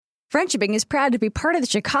Friendshipping is proud to be part of the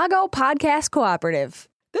Chicago Podcast Cooperative.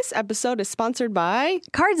 This episode is sponsored by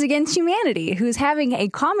Cards Against Humanity, who's having a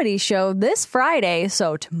comedy show this Friday,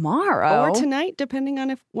 so tomorrow. Or tonight, depending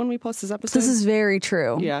on when we post this episode. This is very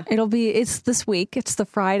true. Yeah. It's this week. It's the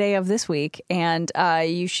Friday of this week, and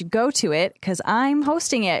you should go to it because I'm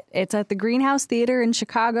hosting it. It's at the Greenhouse Theater in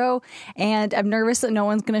Chicago, and I'm nervous that no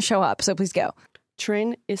one's going to show up, so please go.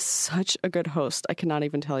 Trin is such a good host. I cannot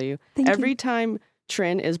even tell you. Thank you. Every time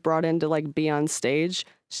Trin is brought in to be on stage,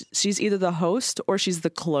 she's either the host or she's the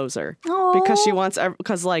closer. Aww. Because she wants,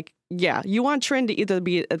 you want Trin to either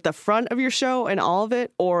be at the front of your show and all of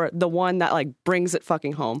it, or the one that brings it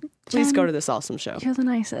fucking home. Please Jen, go to this awesome show. You're the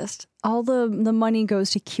nicest. All the money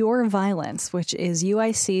goes to Cure Violence, which is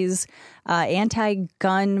UIC's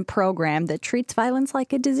anti-gun program that treats violence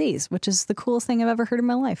like a disease, which is the coolest thing I've ever heard in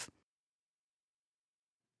my life.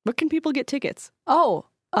 Where can people get tickets? Oh,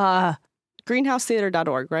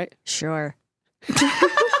 greenhousetheater.org, right? Sure.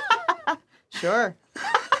 Sure.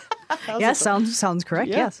 Yes, sounds correct.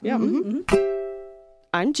 Yeah, Yes. Yeah. Mm-hmm.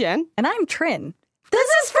 I'm Jen. And I'm Trin. This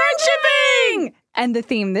is Friendshipping! And the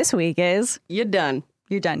theme this week is... You're done.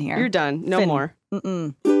 You're done here. You're done. No more.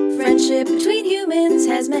 Mm-mm. Friendship between humans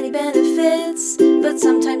has many benefits, but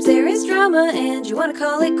sometimes there is drama and you want to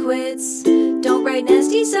call it quits. Don't write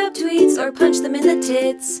nasty subtweets or punch them in the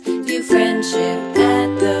tits. View friendship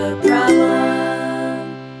at the problem.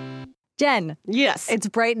 Jen. Yes. It's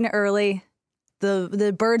bright and early.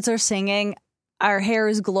 The birds are singing. Our hair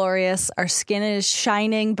is glorious. Our skin is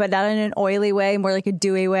shining, but not in an oily way, more like a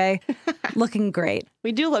dewy way. Looking great.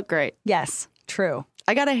 We do look great. Yes, true.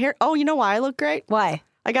 I got a hair. Oh, you know why I look great? Why?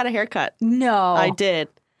 I got a haircut. No. I did.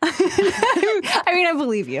 I mean, I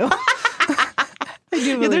believe you.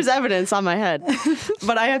 Yeah, there's evidence on my head.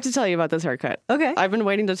 But I have to tell you about this haircut. Okay. I've been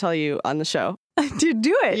waiting to tell you on the show. Dude,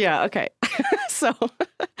 do it. Yeah, okay. So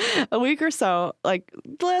a week or so,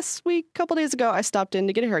 last week, a couple days ago, I stopped in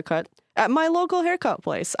to get a haircut at my local haircut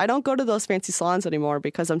place. I don't go to those fancy salons anymore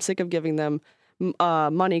because I'm sick of giving them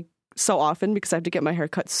money so often because I have to get my hair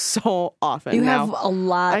cut so often. You now. have a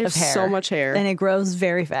lot I have of hair. so much hair. And it grows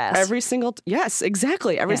very fast. Yes,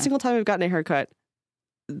 exactly. Every Yeah. single time I've gotten a haircut,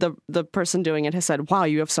 the person doing it has said, wow,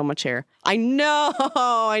 you have so much hair. I know,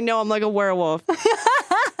 I'm like a werewolf.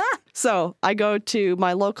 So I go to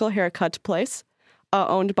my local haircut place,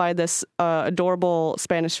 owned by this adorable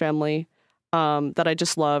Spanish family that I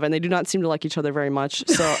just love, and they do not seem to like each other very much.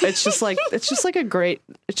 So it's just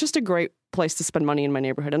a great place to spend money in my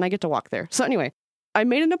neighborhood, and I get to walk there. So anyway, I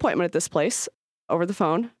made an appointment at this place over the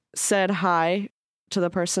phone, said hi to the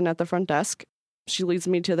person at the front desk. She leads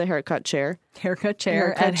me to the haircut chair. Haircut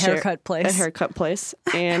chair at haircut place. At haircut place.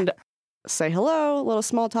 And say hello, a little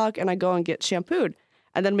small talk, and I go and get shampooed.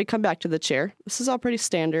 And then we come back to the chair. This is all pretty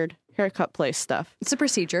standard haircut place stuff. It's a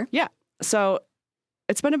procedure. Yeah. So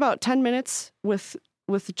it's been about 10 minutes with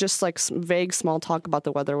just some vague small talk about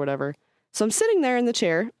the weather or whatever. So I'm sitting there in the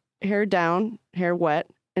chair, hair down, hair wet,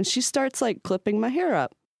 and she starts clipping my hair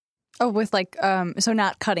up. Oh, with so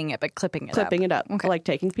not cutting it, but clipping it up. Clipping it up. Okay.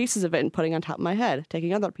 Taking pieces of it and putting on top of my head,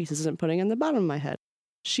 taking other pieces and putting on the bottom of my head.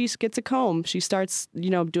 She gets a comb. She starts,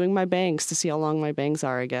 doing my bangs to see how long my bangs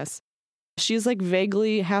are, I guess. She's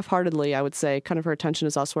vaguely, half-heartedly, I would say, kind of her attention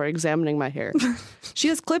is elsewhere, examining my hair. She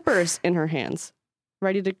has clippers in her hands,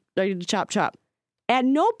 ready to chop. At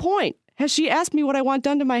no point has she asked me what I want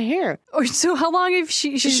done to my hair. Or so how long have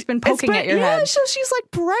she's been poking at your head? Yeah, so she's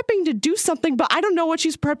prepping to do something, but I don't know what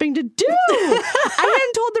she's prepping to do. I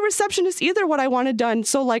hadn't told the receptionist either what I wanted done.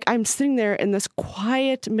 So I'm sitting there in this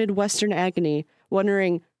quiet Midwestern agony,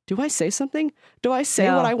 wondering, do I say something? Do I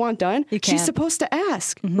say what I want done? You can't. She's supposed to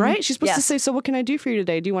ask, right? She's supposed to say, so what can I do for you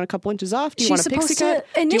today? Do you want a couple inches off? Do you want a pixie cut?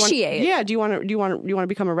 Initiate. Do you want to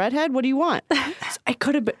become a redhead? What do you want? So I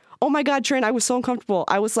could have been. Oh my God, Trin, I was so uncomfortable.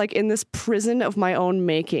 I was in this prison of my own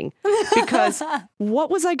making because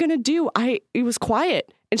what was I going to do? It was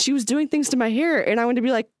quiet and she was doing things to my hair and I wanted to be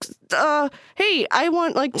hey, I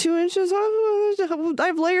want 2 inches off. I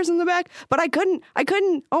have layers in the back, but I couldn't.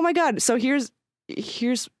 Oh my God. So here's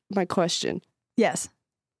my question. Yes.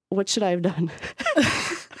 What should I have done?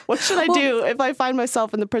 What should I do if I find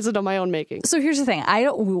myself in the prison of my own making? So here's the thing.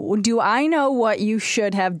 Do I know what you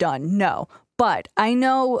should have done? No. But I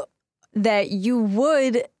know that you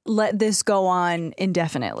would let this go on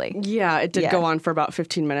indefinitely. Yeah, it did go on for about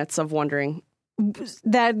 15 minutes of wondering.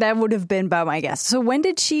 That would have been by my guess. So when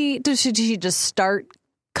did she just start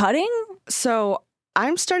cutting? So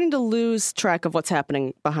I'm starting to lose track of what's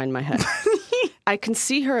happening behind my head. I can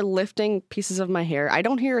see her lifting pieces of my hair. I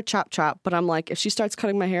don't hear her chop, but I'm if she starts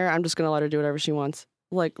cutting my hair, I'm just going to let her do whatever she wants.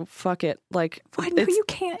 Like, fuck it. Like, What? No, you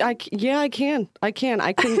can't. I can. I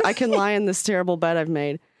can lie in this terrible bed I've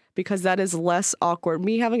made because that is less awkward.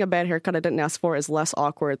 Me having a bad haircut I didn't ask for is less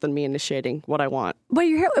awkward than me initiating what I want. But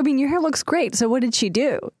your hair looks great. So what did she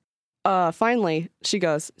do? Finally, she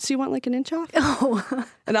goes, so you want like an inch off? Oh.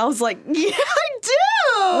 And I was like, yeah,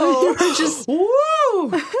 I do. Just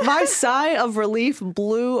woo. My sigh of relief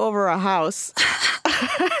blew over a house.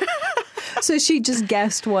 So she just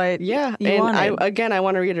guessed what you wanted. I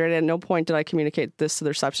want to reiterate, at no point did I communicate this to the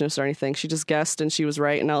receptionist or anything. She just guessed and she was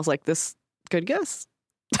right. And I was like, this good guess.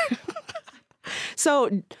 So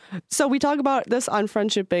we talk about this on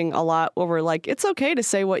Friendshipping a lot where we're like, it's okay to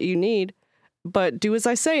say what you need, but do as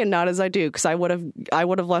I say and not as I do. Because I would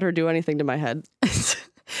have let her do anything to my head.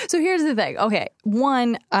 So here's the thing. Okay.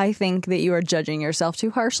 One, I think that you are judging yourself too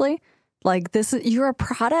harshly. Like you're a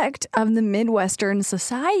product of the Midwestern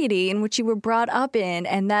society in which you were brought up in,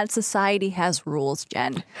 and that society has rules,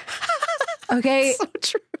 Jen. Okay? So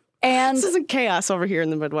true. And this isn't chaos over here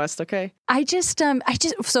in the Midwest, okay?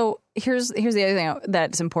 So here's the other thing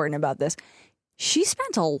that's important about this. She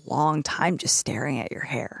spent a long time just staring at your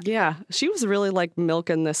hair. Yeah. She was really like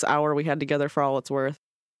milking this hour we had together for all it's worth.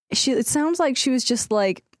 It sounds like she was just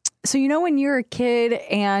like, so you know when you're a kid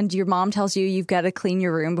and your mom tells you you've got to clean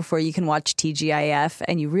your room before you can watch TGIF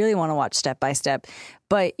and you really want to watch Step by Step,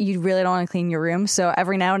 but you really don't want to clean your room. So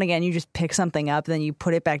every now and again you just pick something up, then you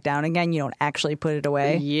put it back down again. You don't actually put it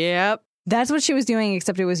away. Yep. That's what she was doing,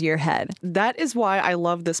 except it was your head. That is why I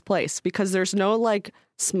love this place, because there's no like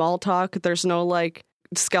small talk. There's no like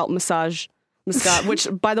scalp massage, which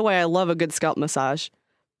by the way, I love a good scalp massage.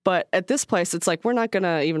 But at this place, it's like, we're not going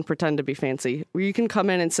to even pretend to be fancy. You can come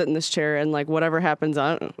in and sit in this chair and like whatever happens,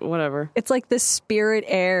 whatever. It's like the spirit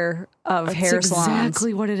air of hair salons.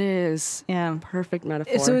 Exactly what it is. Yeah. Perfect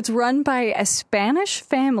metaphor. So it's run by a Spanish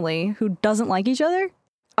family who doesn't like each other?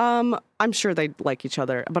 I'm sure they like each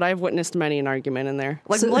other, but I've witnessed many an argument in there.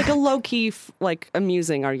 Like a low-key, like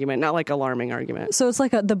amusing argument, not like alarming argument. So it's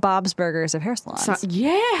like the Bob's Burgers of hair salons.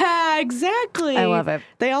 Yeah, exactly. I love it.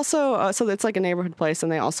 They also, so it's like a neighborhood place,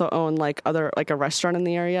 and they also own like a restaurant in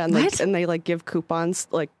the area, and they like give coupons,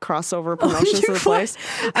 like crossover promotions to the place.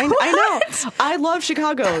 I know. I love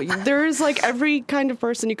Chicago. There is like every kind of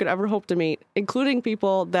person you could ever hope to meet, including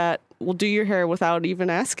people that will do your hair without even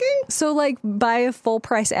asking. So like buy a full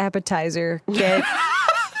price appetizer, get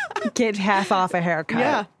half off a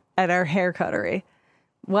haircut at our hair cuttery.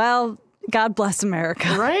 Well, God bless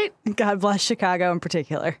America. Right? God bless Chicago in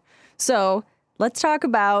particular. So let's talk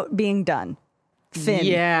about being done.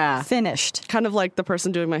 Finished. Kind of like the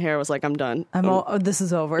person doing my hair was like, I'm done. This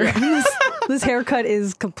is over. This haircut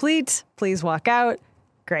is complete. Please walk out.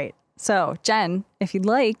 Great. So, Jen, if you'd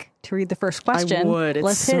like to read the first question, I would.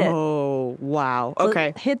 Let's hit it. Wow.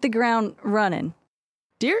 Okay. Hit the ground running.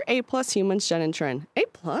 Dear A+ humans, Jen and Trin. A+.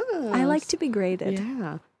 I like to be graded.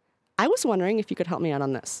 Yeah. I was wondering if you could help me out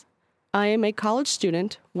on this. I am a college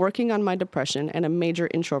student working on my depression and a major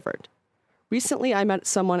introvert. Recently, I met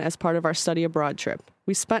someone as part of our study abroad trip.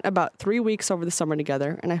 We spent about 3 weeks over the summer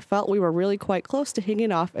together, and I felt we were really quite close to hitting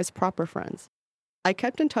it off as proper friends. I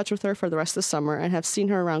kept in touch with her for the rest of the summer and have seen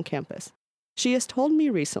her around campus. She has told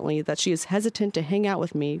me recently that she is hesitant to hang out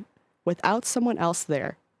with me without someone else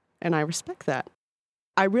there, and I respect that.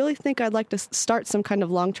 I really think I'd like to start some kind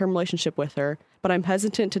of long-term relationship with her, but I'm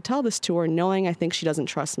hesitant to tell this to her knowing I think she doesn't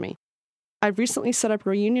trust me. I've recently set up a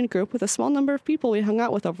reunion group with a small number of people we hung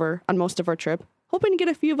out with over on most of our trip, hoping to get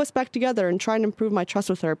a few of us back together and try and improve my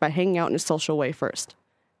trust with her by hanging out in a social way first.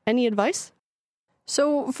 Any advice?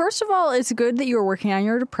 So, first of all, it's good that you're working on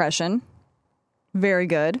your depression. Very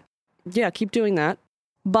good. Yeah, keep doing that.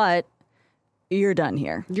 But you're done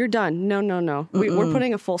here. You're done. No. We're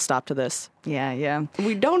putting a full stop to this. Yeah.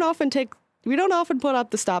 We don't often put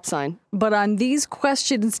up the stop sign. But on these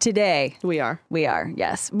questions today, we are,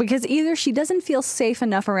 yes. Because either she doesn't feel safe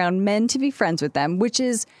enough around men to be friends with them, which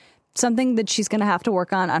is something that she's going to have to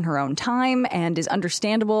work on her own time and is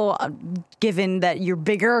understandable given that you're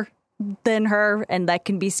bigger than her, and that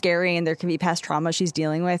can be scary and there can be past trauma she's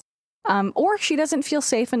dealing with. Or she doesn't feel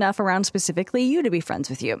safe enough around specifically you to be friends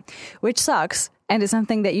with you, which sucks and is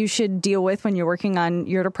something that you should deal with when you're working on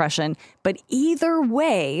your depression. But either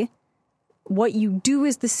way, what you do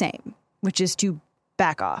is the same, which is to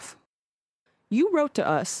back off. You wrote to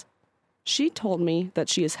us. She told me that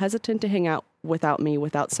she is hesitant to hang out without me,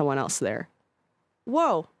 without someone else there.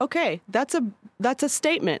 Whoa, okay, that's a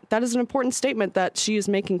statement. That is an important statement that she is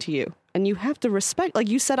making to you. And you have to respect, like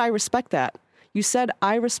you said, I respect that. You said,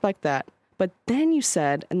 I respect that. But then you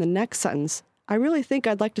said, in the next sentence, I really think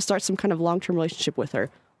I'd like to start some kind of long-term relationship with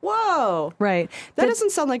her, Whoa. Right. That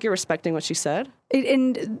doesn't sound like you're respecting what she said.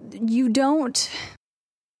 And you don't.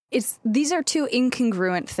 These are two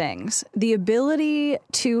incongruent things. The ability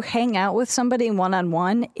to hang out with somebody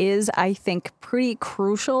one-on-one is, I think, pretty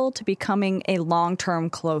crucial to becoming a long-term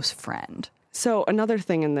close friend. So another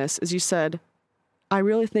thing in this is you said, I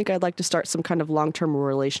really think I'd like to start some kind of long-term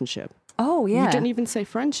relationship. Oh, yeah. You didn't even say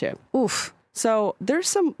friendship. Oof. So there's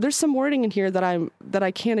some wording in here that I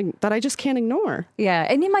just can't ignore. Yeah,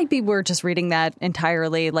 and it might be we're just reading that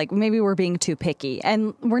entirely, like maybe we're being too picky.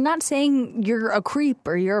 And we're not saying you're a creep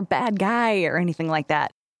or you're a bad guy or anything like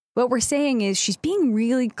that. What we're saying is she's being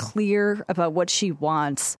really clear about what she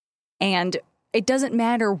wants. And it doesn't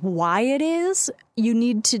matter why it is. You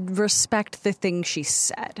need to respect the thing she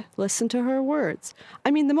said. Listen to her words.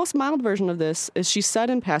 I mean, the most mild version of this is she said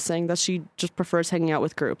in passing that she just prefers hanging out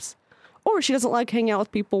with groups. Or she doesn't like hanging out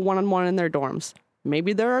with people one-on-one in their dorms.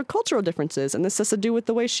 Maybe there are cultural differences, and this has to do with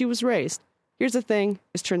the way she was raised. Here's the thing,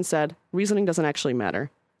 as Trin said, reasoning doesn't actually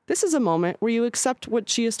matter. This is a moment where you accept what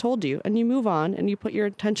she has told you, and you move on, and you put your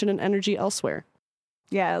attention and energy elsewhere.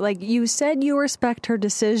 Yeah, like you said you respect her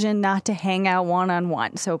decision not to hang out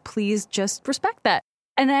one-on-one, so please just respect that.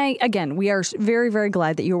 And we are very, very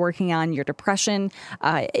glad that you're working on your depression.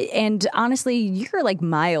 And honestly, you're like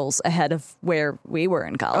miles ahead of where we were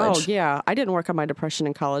in college. Oh, yeah. I didn't work on my depression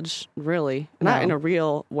in college, really. Not in a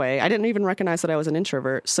real way. I didn't even recognize that I was an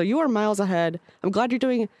introvert. So you are miles ahead. I'm glad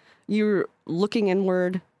you're looking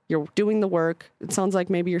inward. You're doing the work. It sounds like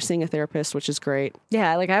maybe you're seeing a therapist, which is great.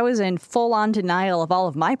 Yeah, like I was in full-on denial of all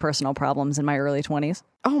of my personal problems in my early 20s.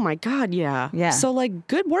 Oh, my God, yeah. Yeah. So, like,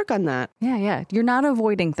 good work on that. Yeah. You're not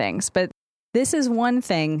avoiding things, but this is one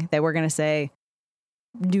thing that we're going to say,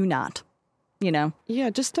 do not, Yeah,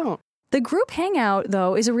 just don't. The group hangout,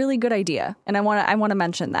 though, is a really good idea, and I want to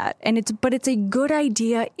mention that. But it's a good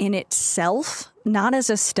idea in itself, not as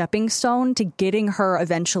a stepping stone to getting her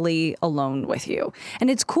eventually alone with you.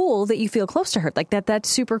 And it's cool that you feel close to her like that. That's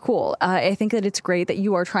super cool. I think that it's great that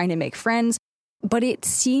you are trying to make friends, but it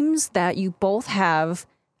seems that you both have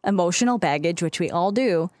emotional baggage, which we all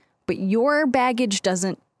do, but your baggage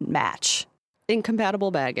doesn't match.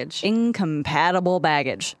 Incompatible baggage. Incompatible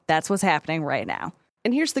baggage. That's what's happening right now.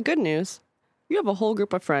 And here's the good news. You have a whole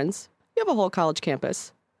group of friends. You have a whole college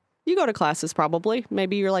campus. You go to classes, probably.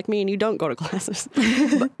 Maybe you're like me and you don't go to classes.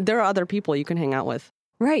 But there are other people you can hang out with.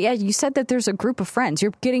 Right, yeah. You said that there's a group of friends.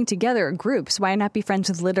 You're getting together in groups. Why not be friends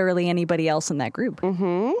with literally anybody else in that group?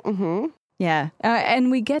 Yeah. And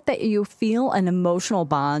we get that you feel an emotional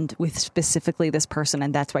bond with specifically this person,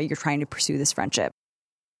 and that's why you're trying to pursue this friendship.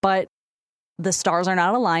 But the stars are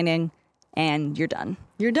not aligning, and you're done.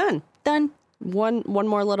 You're done. Done. One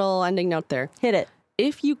more little ending note there. Hit it.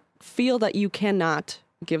 If you feel that you cannot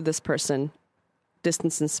give this person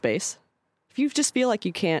distance and space, if you just feel like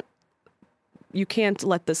you can't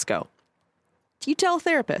let this go, you tell a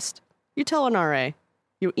therapist, you tell an RA,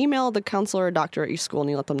 you email the counselor or doctor at your school, and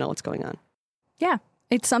you let them know what's going on. Yeah,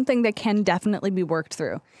 it's something that can definitely be worked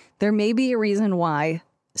through. There may be a reason why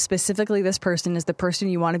specifically this person is the person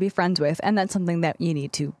you want to be friends with, and that's something that you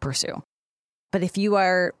need to pursue. But if you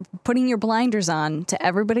are putting your blinders on to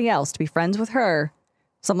everybody else to be friends with her,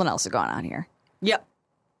 something else is going on here. Yep.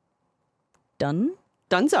 Done?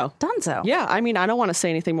 Donezo. Donezo. Yeah, I mean, I don't want to say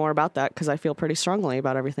anything more about that because I feel pretty strongly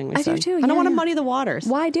about everything we said. I do too. I don't want to muddy the waters.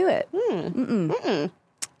 Why do it?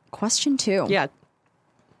 Question 2. Yeah.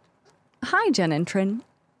 Hi, Jen and Trin.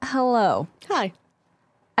 Hello. Hi.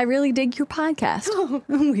 I really dig your podcast.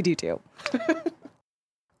 We do too.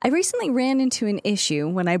 I recently ran into an issue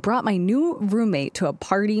when I brought my new roommate to a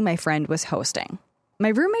party my friend was hosting. My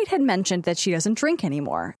roommate had mentioned that she doesn't drink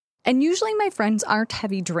anymore, and usually my friends aren't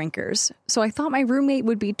heavy drinkers, so I thought my roommate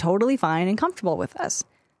would be totally fine and comfortable with us.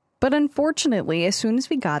 But unfortunately, as soon as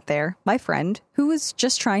we got there, my friend, who was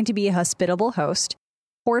just trying to be a hospitable host,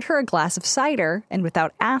 poured her a glass of cider and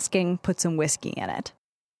without asking, put some whiskey in it.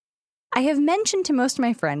 I have mentioned to most of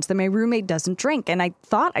my friends that my roommate doesn't drink, and I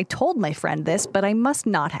thought I told my friend this, but I must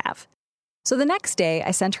not have. So the next day,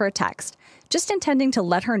 I sent her a text, just intending to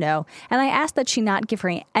let her know, and I asked that she not give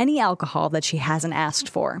her any alcohol that she hasn't asked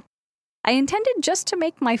for. I intended just to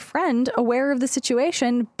make my friend aware of the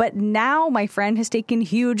situation, but now my friend has taken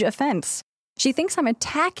huge offense. She thinks I'm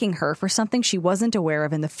attacking her for something she wasn't aware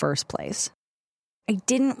of in the first place. I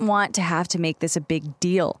didn't want to have to make this a big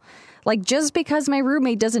deal. Like, just because my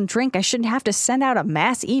roommate doesn't drink, I shouldn't have to send out a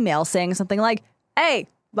mass email saying something like, hey,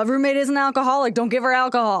 my roommate is an alcoholic, don't give her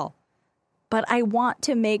alcohol. But I want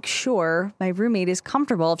to make sure my roommate is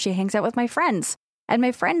comfortable if she hangs out with my friends, and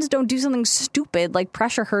my friends don't do something stupid like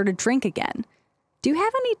pressure her to drink again. Do you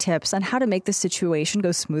have any tips on how to make this situation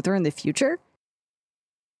go smoother in the future?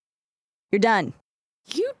 You're done.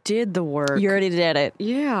 You did the work. You already did it.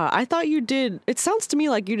 Yeah, I thought you did. It sounds to me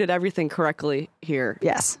like you did everything correctly here.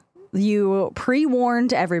 Yes. You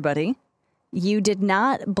pre-warned everybody. You did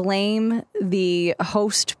not blame the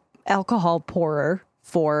host alcohol pourer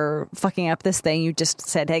for fucking up this thing. You just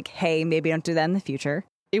said, like, hey, maybe don't do that in the future.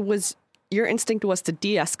 It was, your instinct was to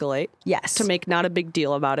de-escalate. Yes. To make not a big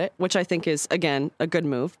deal about it, which I think is, again, a good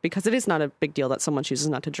move, because it is not a big deal that someone chooses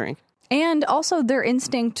not to drink. And also their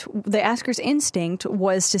instinct, the asker's instinct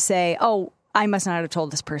was to say, oh, I must not have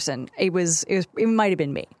told this person. It might have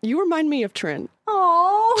been me. You remind me of Trin.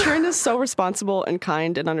 Oh, Trin is so responsible and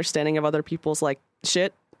kind and understanding of other people's, like,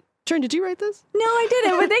 shit. Trin, did you write this? No, I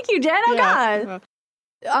didn't. But thank you, Jen. Oh, Yeah. God.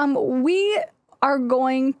 We are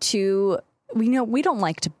going to, we don't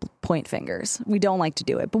like to point fingers. We don't like to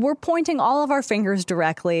do it. But we're pointing all of our fingers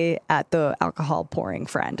directly at the alcohol pouring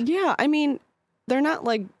friend. Yeah, I mean, they're not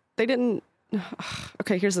like, they didn't.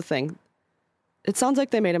 Okay, here's the thing. It sounds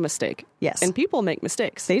like they made a mistake. Yes. And people make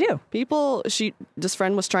mistakes. They do. This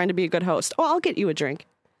friend was trying to be a good host. Oh, I'll get you a drink.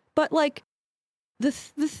 But like, the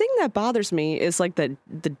thing that bothers me is like the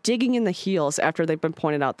digging in the heels after they've been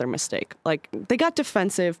pointed out their mistake. Like, they got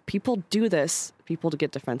defensive. People do this. People to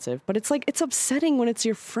get defensive. But it's like, it's upsetting when it's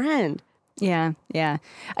your friend. Yeah, yeah.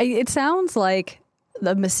 It sounds like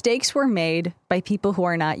the mistakes were made by people who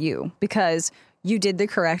are not you because you did the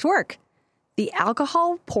correct work. The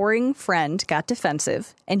alcohol pouring friend got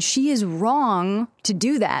defensive, and she is wrong to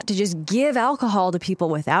do that, to just give alcohol to people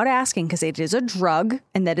without asking, because it is a drug,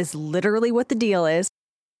 and that is literally what the deal is.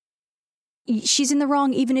 She's in the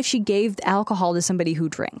wrong even if she gave alcohol to somebody who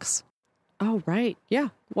drinks. Oh, right. Yeah,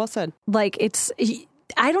 well said. Like,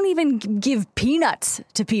 I don't even give peanuts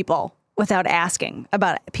to people without asking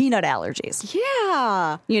about peanut allergies.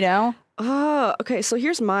 Yeah. You know? Okay, so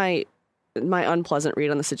here's my unpleasant read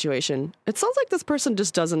on the situation. It sounds like this person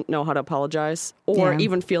just doesn't know how to apologize or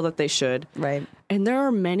even feel that they should. Right. And there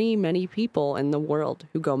are many, many people in the world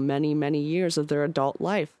who go many, many years of their adult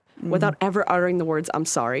life without ever uttering the words, I'm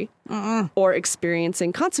sorry, or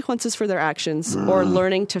experiencing consequences for their actions or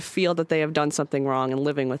learning to feel that they have done something wrong and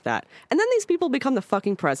living with that. And then these people become the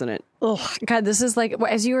fucking president. Oh, God, this is like,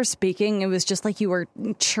 as you were speaking, it was just like you were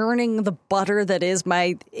churning the butter that is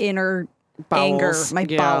my inner anger, my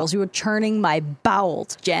bowels. You were churning my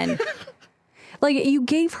bowels, Jen. Like, you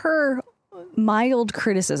gave her mild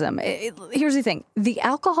criticism. Here's the thing. The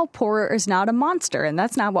alcohol pourer is not a monster, and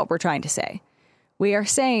that's not what we're trying to say. We are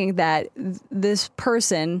saying that this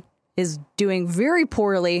person is doing very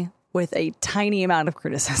poorly with a tiny amount of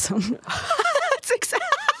criticism. That's exactly.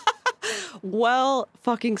 Well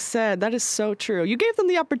fucking said. That is so true. You gave them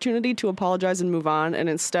the opportunity to apologize and move on, and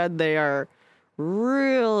instead they are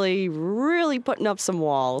really, really putting up some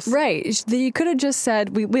walls. Right. You could have just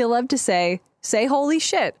said, we love to say, holy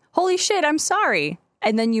shit, I'm sorry.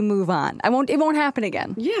 And then you move on. It won't happen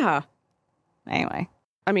again. Yeah. Anyway.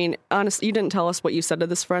 I mean, honestly, you didn't tell us what you said to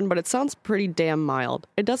this friend, but it sounds pretty damn mild.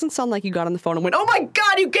 It doesn't sound like you got on the phone and went, oh my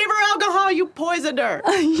God, you gave her alcohol, you poisoned her.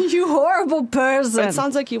 You horrible person. It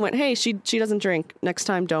sounds like you went, hey, she doesn't drink. Next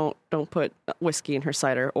time, don't put whiskey in her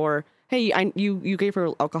cider. Or, hey, you gave her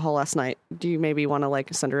alcohol last night. Do you maybe want to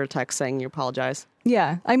like send her a text saying you apologize?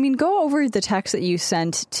 Yeah. I mean, go over the text that you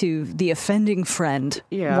sent to the offending friend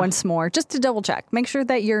once more, just to double check. Make sure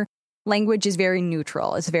that your language is very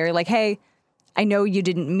neutral. It's very like, hey, I know you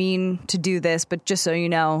didn't mean to do this, but just so you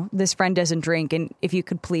know, this friend doesn't drink. And if you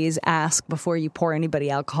could please ask before you pour anybody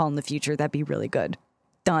alcohol in the future, that'd be really good.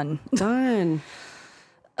 Done.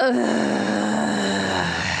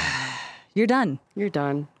 You're done. You're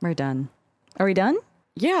done. We're done. Are we done?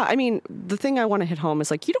 Yeah, I mean, the thing I want to hit home is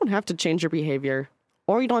like, you don't have to change your behavior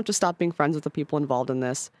or you don't have to stop being friends with the people involved in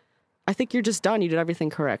this. I think you're just done. You did everything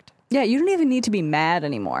correct. Yeah, you don't even need to be mad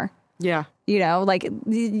anymore. Yeah. You know, like,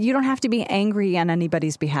 you don't have to be angry on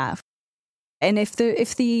anybody's behalf. And if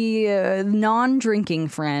the non-drinking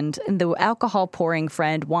friend and the alcohol pouring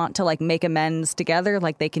friend want to like make amends together,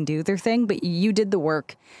 like they can do their thing, but you did the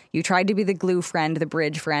work. You tried to be the glue friend, the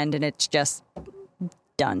bridge friend, and it's just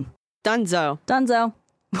done. Dunzo.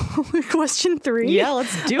 Question 3. Yeah,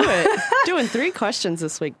 let's do it. Doing 3 questions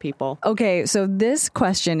this week, people. Okay, so this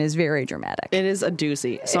question is very dramatic. It is a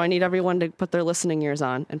doozy. So I need everyone to put their listening ears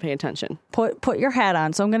on and pay attention. Put your hat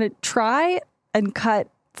on. So I'm going to try and cut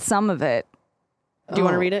some of it. Do you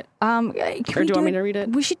want to read it? Or do you want me to read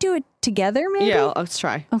it? We should do it together, maybe? Yeah, let's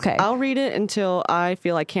try. Okay. I'll read it until I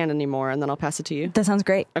feel I can't anymore, and then I'll pass it to you. That sounds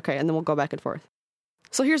great. Okay, and then we'll go back and forth.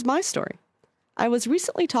 So here's my story. I was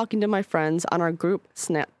recently talking to my friends on our group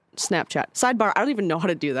Snapchat. Sidebar, I don't even know how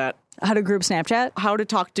to do that. How to group Snapchat? How to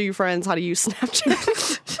talk to your friends, how to use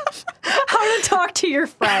Snapchat. how to talk to your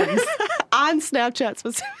friends. On Snapchat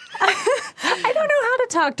specifically. I don't know how to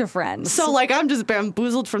talk to friends. So, like, I'm just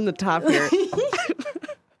bamboozled from the top here.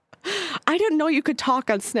 I didn't know you could talk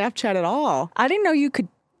on Snapchat at all. I didn't know you could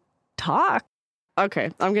talk.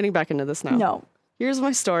 Okay, I'm getting back into this now. No. Here's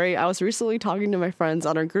my story. I was recently talking to my friends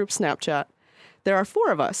on our group Snapchat. There are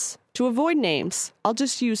 4 of us. To avoid names, I'll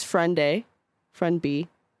just use friend A, friend B,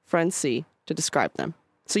 friend C to describe them.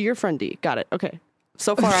 So you're friend D. Got it. Okay.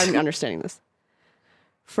 So far, I'm understanding this.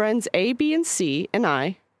 Friends A, B, and C and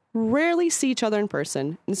I rarely see each other in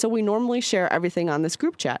person, and so we normally share everything on this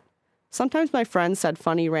group chat. Sometimes my friends send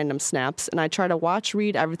funny random snaps, and I try to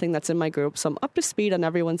read everything that's in my group, so I'm up to speed on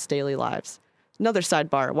everyone's daily lives. Another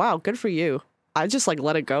sidebar. Wow, good for you. I just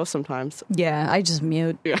let it go sometimes. Yeah, I just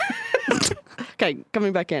mute. Yeah. Okay,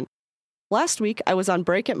 coming back in. Last week, I was on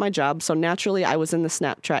break at my job, so naturally I was in the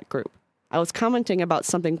Snapchat group. I was commenting about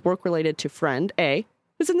something work-related to friend A,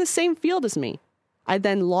 who's in the same field as me. I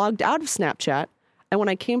then logged out of Snapchat, and when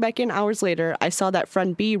I came back in hours later, I saw that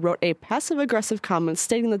friend B wrote a passive-aggressive comment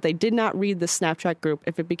stating that they did not read the Snapchat group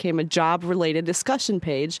if it became a job-related discussion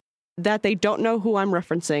page, that they don't know who I'm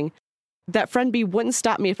referencing, that friend B wouldn't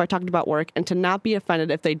stop me if I talked about work, and to not be offended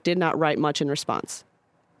if they did not write much in response.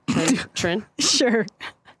 Trin? Sure.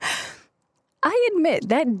 I admit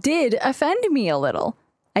that did offend me a little.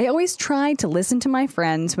 I always try to listen to my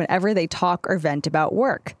friends whenever they talk or vent about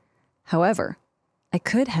work. However, I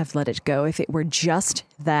could have let it go if it were just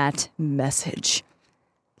that message.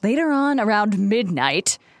 Later on, around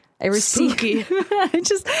midnight, I received... Spooky. it's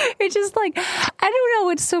just I don't know.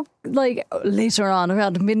 It's so, later on,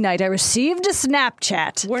 around midnight, I received a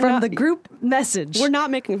Snapchat from the group message. We're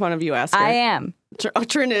not making fun of you, Asker. I am.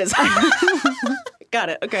 Trin is. Got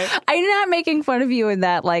it. Okay. I'm not making fun of you in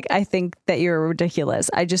that, I think that you're ridiculous.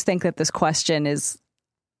 I just think that this question is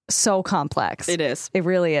so complex. It is. It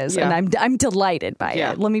really is. Yeah. And I'm delighted by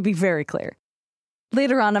it. Let me be very clear.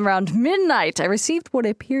 Later on, around midnight, I received what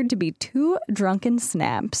appeared to be 2 drunken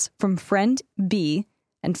snaps from friend B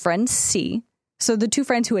and friend C. So the 2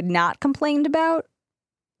 friends who had not complained about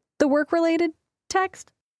the work-related text.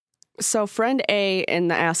 So friend A and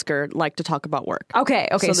the Asker like to talk about work. Okay.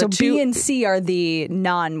 So two, B and C are the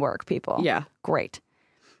non-work people. Yeah. Great.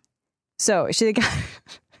 So she got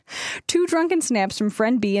 2 drunken snaps from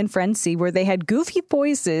friend B and friend C where they had goofy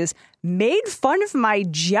voices, made fun of my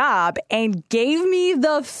job, and gave me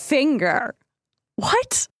the finger.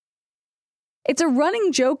 What? It's a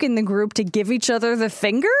running joke in the group to give each other the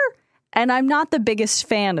finger, and I'm not the biggest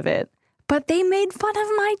fan of it. But they made fun of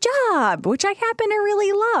my job, which I happen to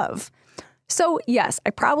really love. So, yes, I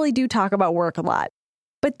probably do talk about work a lot.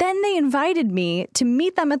 But then they invited me to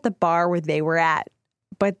meet them at the bar where they were at.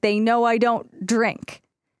 But they know I don't drink.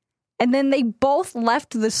 And then they both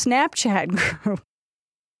left the Snapchat group.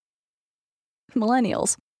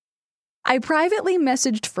 Millennials. I privately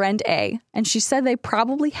messaged friend A, and she said they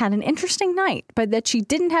probably had an interesting night, but that she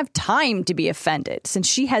didn't have time to be offended since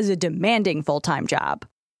she has a demanding full-time job.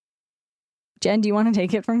 Jen, do you want to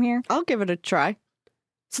take it from here? I'll give it a try.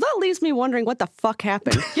 So that leaves me wondering what the fuck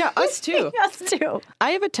happened. Yeah, us too. Us too.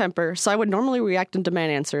 I have a temper, so I would normally react and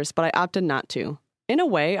demand answers, but I opted not to. In a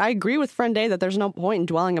way, I agree with friend A that there's no point in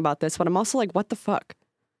dwelling about this, but I'm also like, what the fuck?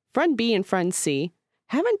 Friend B and friend C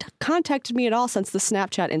haven't contacted me at all since the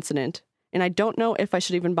Snapchat incident, and I don't know if I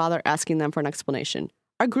should even bother asking them for an explanation.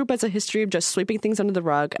 Our group has a history of just sweeping things under the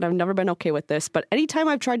rug, and I've never been okay with this, but anytime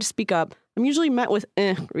I've tried to speak up, I'm usually met with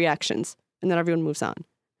reactions. And then everyone moves on.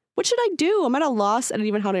 What should I do? I'm at a loss at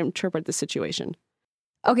even how to interpret the situation.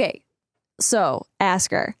 Okay, so,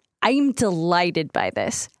 Asker, I am delighted by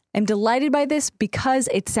this. I'm delighted by this because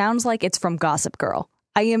it sounds like it's from Gossip Girl.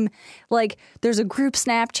 I am, there's a group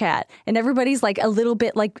Snapchat, and everybody's, a little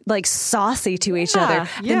bit, saucy to each other.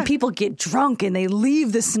 Yeah. Then people get drunk, and they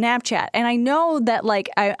leave the Snapchat. And I know that,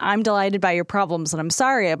 I'm delighted by your problems, and I'm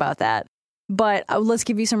sorry about that. But let's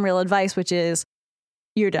give you some real advice, which is,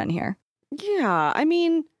 you're done here. Yeah, I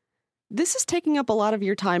mean, this is taking up a lot of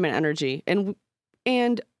your time and energy, and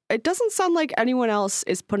it doesn't sound like anyone else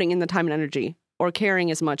is putting in the time and energy or caring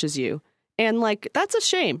as much as you. And, that's a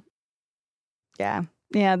shame. Yeah.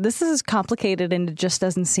 Yeah, this is complicated and it just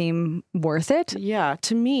doesn't seem worth it. Yeah,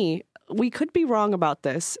 to me, we could be wrong about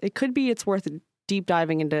this. It could be it's worth deep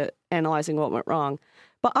diving into analyzing what went wrong.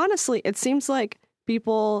 But honestly, it seems like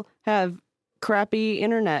people have crappy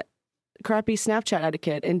Snapchat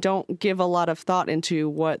etiquette and don't give a lot of thought into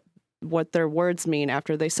what their words mean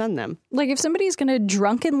after they send them. If somebody's going to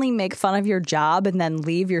drunkenly make fun of your job and then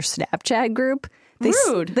leave your Snapchat group,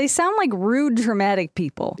 rude. They sound like rude, dramatic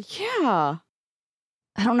people. Yeah.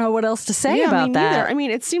 I don't know what else to say Yeah, about me that. neither. I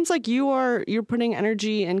mean, it seems like you're putting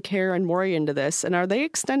energy and care and worry into this. And are they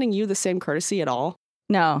extending you the same courtesy at all?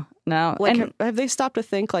 No. Like, And have they stopped to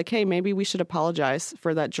think like, hey, maybe we should apologize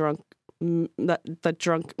for that drunk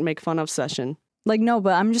make fun of session? like, no,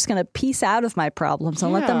 but I'm just going to piece out of my problems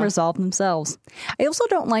and let them Yeah. resolve themselves. I also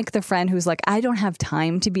don't like the friend who's like, I don't have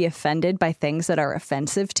time to be offended by things that are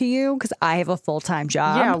offensive to you because I have a full-time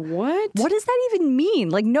job. Yeah, what? What does that even mean?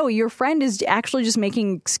 Like, no, your friend is actually just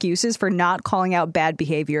making excuses for not calling out bad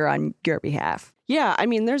behavior on your behalf. Yeah, I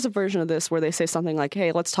mean, there's a version of this where they say something like,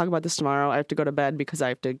 hey, let's talk about this tomorrow. I have to go to bed because I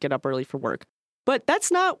have to get up early for work. But that's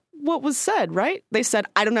not what was said, right? They said,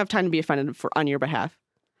 I don't have time to be offended on your behalf.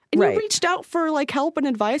 And Right. you reached out for like help and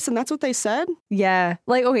advice, and that's what they said? Yeah.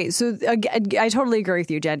 Like, okay, so I totally agree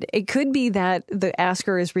with you, Jen. It could be that the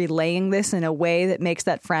asker is relaying this in a way that makes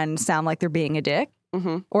that friend sound like they're being a dick.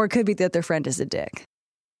 Mm-hmm. Or it could be that their friend is a dick.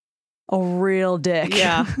 A real dick.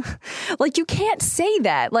 Yeah. Like, you can't say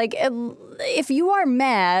that. Like, if you are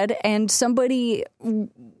mad and somebody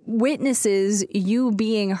witnesses you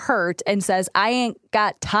being hurt and says, I ain't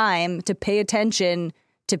got time to pay attention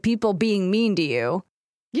to people being mean to you.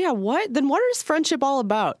 Yeah, what? Then what is friendship all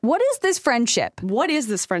about? What is this friendship? What is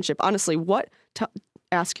this friendship? Honestly,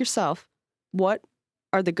 ask yourself, what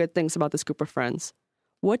are the good things about this group of friends?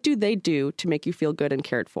 What do they do to make you feel good and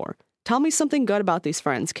cared for? Tell me something good about these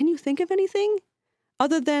friends. Can you think of anything?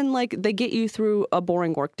 Other than, like, they get you through a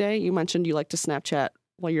boring work day. You mentioned you like to Snapchat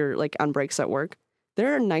while you're, like, on breaks at work.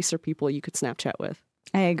 There are nicer people you could Snapchat with.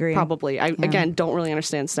 I agree. Probably. Again, don't really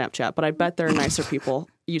understand Snapchat, but I bet there are nicer people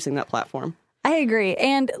using that platform. I agree.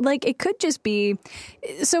 And like, it could just be,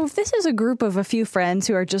 so if this is a group of a few friends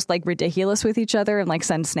who are just like ridiculous with each other and like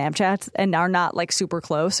send Snapchats and are not like super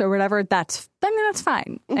close or whatever, that's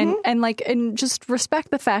fine. And just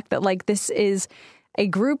respect the fact that like, this is a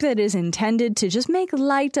group that is intended to just make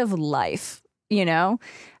light of life, you know?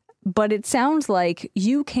 But it sounds like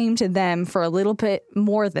you came to them for a little bit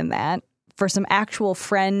more than that, for some actual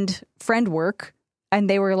friend work. And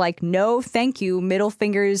they were like, no, thank you. Middle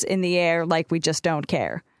fingers in the air. Like, we just don't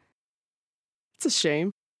care. It's a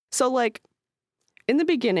shame. So, like, in the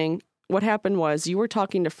beginning, what happened was you were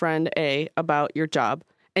talking to friend A about your job,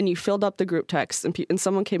 and you filled up the group text, and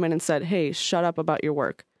someone came in and said, hey, shut up about your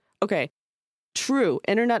work. Okay, true.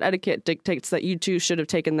 Internet etiquette dictates that you two should have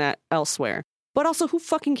taken that elsewhere. But also, who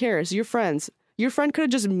fucking cares? You're friends. Your friend could have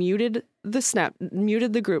just muted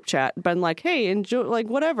the group chat, been like, hey, enjoy, like,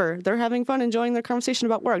 whatever. They're having fun enjoying their conversation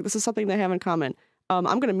about work. This is something they have in common. I'm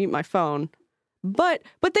going to mute my phone. But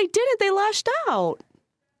they did it. They lashed out.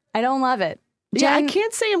 I don't love it. Yeah, I Jen,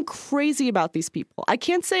 can't say I'm crazy about these people. I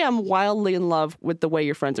can't say I'm wildly in love with the way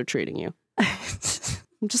your friends are treating you.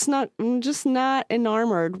 I'm just not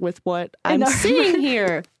enamored with what I'm seeing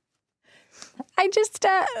here. I just,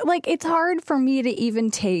 like, it's hard for me to even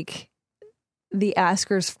take the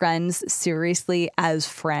asker's friends seriously as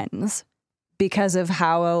friends because of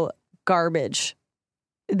how garbage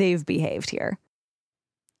they've behaved here.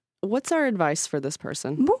 What's our advice for this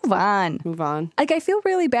person? Move on. Move on. Like, I feel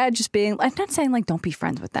really bad just being, I'm not saying like don't be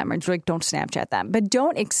friends with them or like don't Snapchat them, but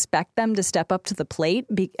don't expect them to step up to the plate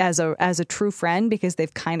as a true friend because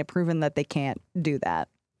they've kind of proven that they can't do that.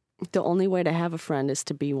 The only way to have a friend is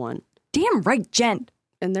to be one. Damn right, Jen.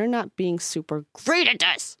 And they're not being super great at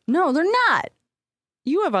this. No, they're not.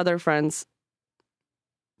 You have other friends,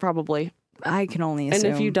 probably. I can only assume.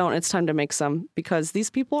 And if you don't, it's time to make some because these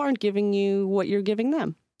people aren't giving you what you're giving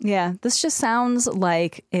them. Yeah, this just sounds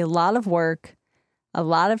like a lot of work, a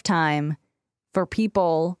lot of time for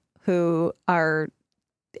people who are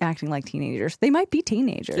acting like teenagers. They might be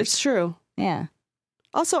teenagers. It's true. Yeah.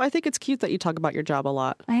 Also, I think it's cute that you talk about your job a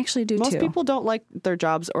lot. I actually do Most too. people don't like their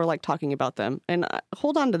jobs or like talking about them. And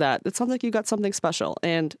hold on to that. It sounds like you got something special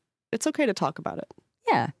and it's okay to talk about it.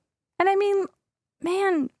 Yeah. And I mean,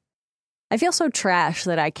 man, I feel so trash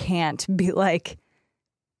that I can't be like,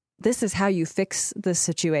 this is how you fix this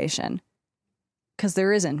situation. Because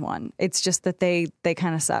there isn't one. It's just that they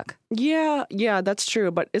kind of suck. Yeah, that's true.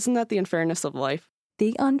 But isn't that the unfairness of life?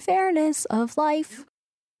 The unfairness of life.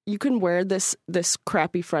 You can wear this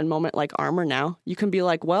crappy friend moment like armor now. You can be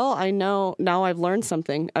like, well, I know now I've learned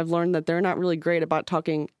something. I've learned that they're not really great about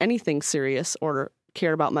talking anything serious or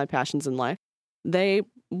care about my passions in life. They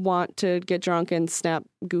want to get drunk and snap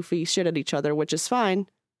goofy shit at each other, which is fine,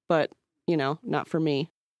 but, you know, not for me.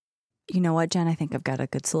 You know what, Jen? I think I've got a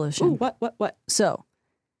good solution. Ooh, what? So,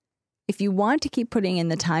 if you want to keep putting in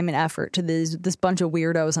the time and effort to this bunch of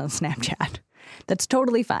weirdos on Snapchat, that's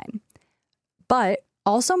totally fine. But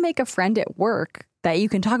also make a friend at work that you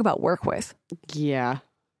can talk about work with. Yeah.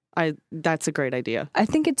 That's a great idea. I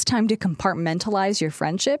think it's time to compartmentalize your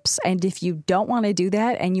friendships. And if you don't want to do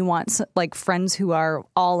that and you want like friends who are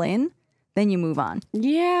all in, then you move on.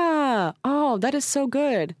 Yeah. Oh, that is so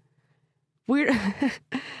good.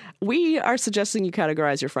 We are suggesting you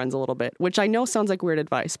categorize your friends a little bit, which I know sounds like weird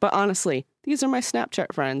advice, but honestly, these are my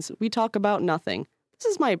Snapchat friends. We talk about nothing.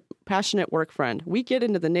 This is my passionate work friend. We get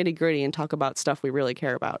into the nitty gritty and talk about stuff we really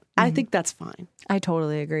care about. I think that's fine. I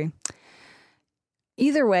totally agree.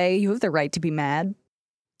 Either way, you have the right to be mad.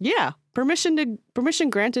 Yeah. Permission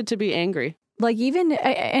granted to be angry. Like even,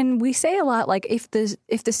 and we say a lot, like if the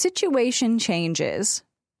situation changes,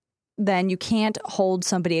 then you can't hold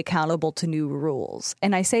somebody accountable to new rules.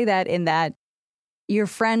 And I say that in that your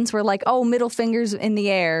friends were like, oh, middle fingers in the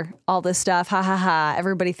air, all this stuff, ha ha ha.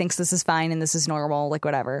 Everybody thinks this is fine and this is normal, like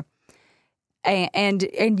whatever.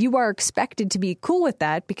 And you are expected to be cool with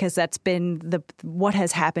that because that's been what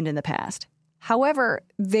has happened in the past. However,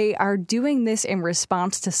 they are doing this in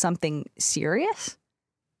response to something serious.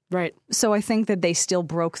 Right. So I think that they still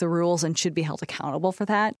broke the rules and should be held accountable for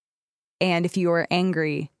that. And if you are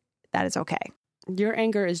angry, that is okay. Your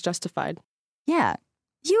anger is justified. Yeah.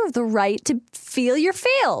 You have the right to feel your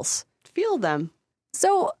feels. Feel them.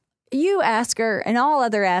 So you, asker, and all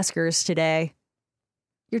other askers today,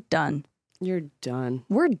 you're done. You're done.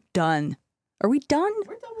 We're done. Are we done?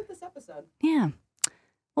 We're done with this episode. Yeah.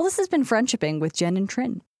 Well, this has been Friendshipping with Jen and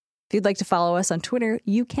Trin. If you'd like to follow us on Twitter,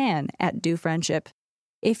 you can @DoFriendship.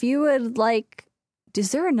 If you would like,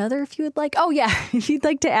 is there another if you would like? Oh, yeah. If you'd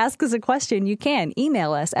like to ask us a question, you can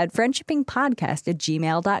email us at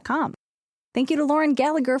friendshippingpodcast@gmail.com. Thank you to Lauren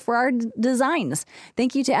Gallagher for our designs.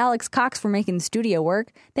 Thank you to Alex Cox for making the studio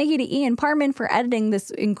work. Thank you to Ian Parman for editing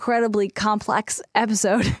this incredibly complex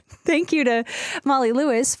episode. Thank you to Molly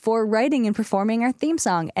Lewis for writing and performing our theme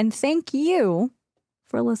song. And thank you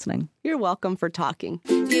for listening. You're welcome for talking.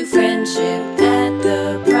 View friendship at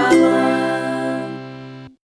the problem.